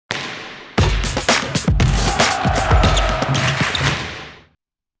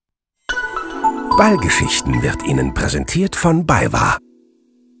Ballgeschichten wird Ihnen präsentiert von BayWa.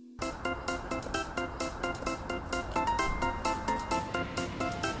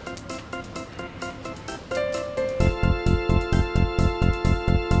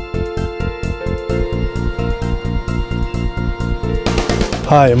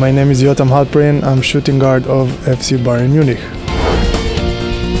 Hi, my name is Yotam Halperin. I'm shooting guard of FC Bayern Munich.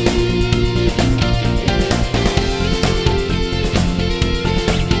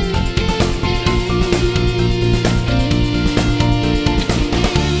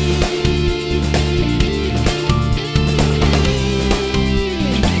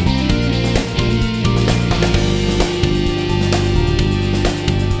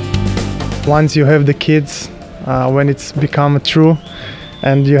 Once you have the kids, when it's become true,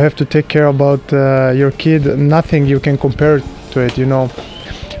 and you have to take care about your kid, nothing you can compare to it, you know.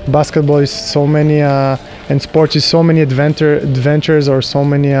 Basketball is so many, and sports is so many adventures or so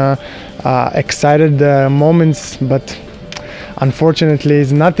many excited moments, but unfortunately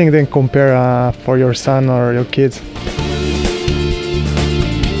it's nothing that compare for your son or your kids.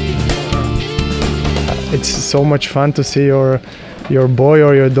 It's so much fun to see your boy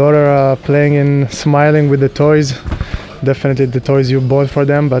or your daughter playing and smiling with the toys. Definitely the toys you bought for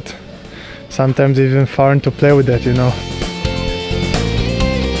them, but sometimes even fun to play with that, you know.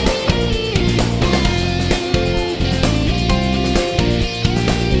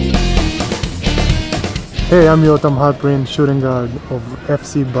 Hey, I'm Yotam Halperin, shooting guard of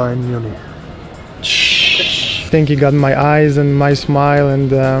FC Bayern Munich. I think he got my eyes and my smile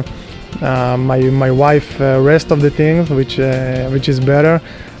and my wife rest of the things, which is better.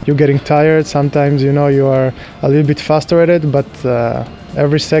 You're getting tired sometimes, you know, you are a little bit frustrated, but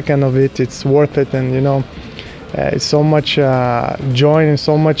every second of it, it's worth it. And you know, it's so much joy and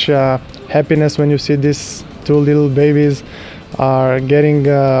so much happiness when you see these two little babies are getting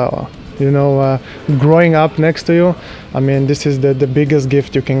growing up next to you. I mean, this is the biggest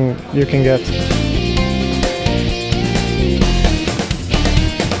gift you can get.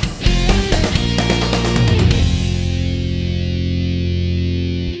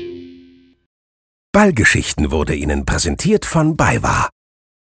 Ballgeschichten wurde Ihnen präsentiert von BayWa.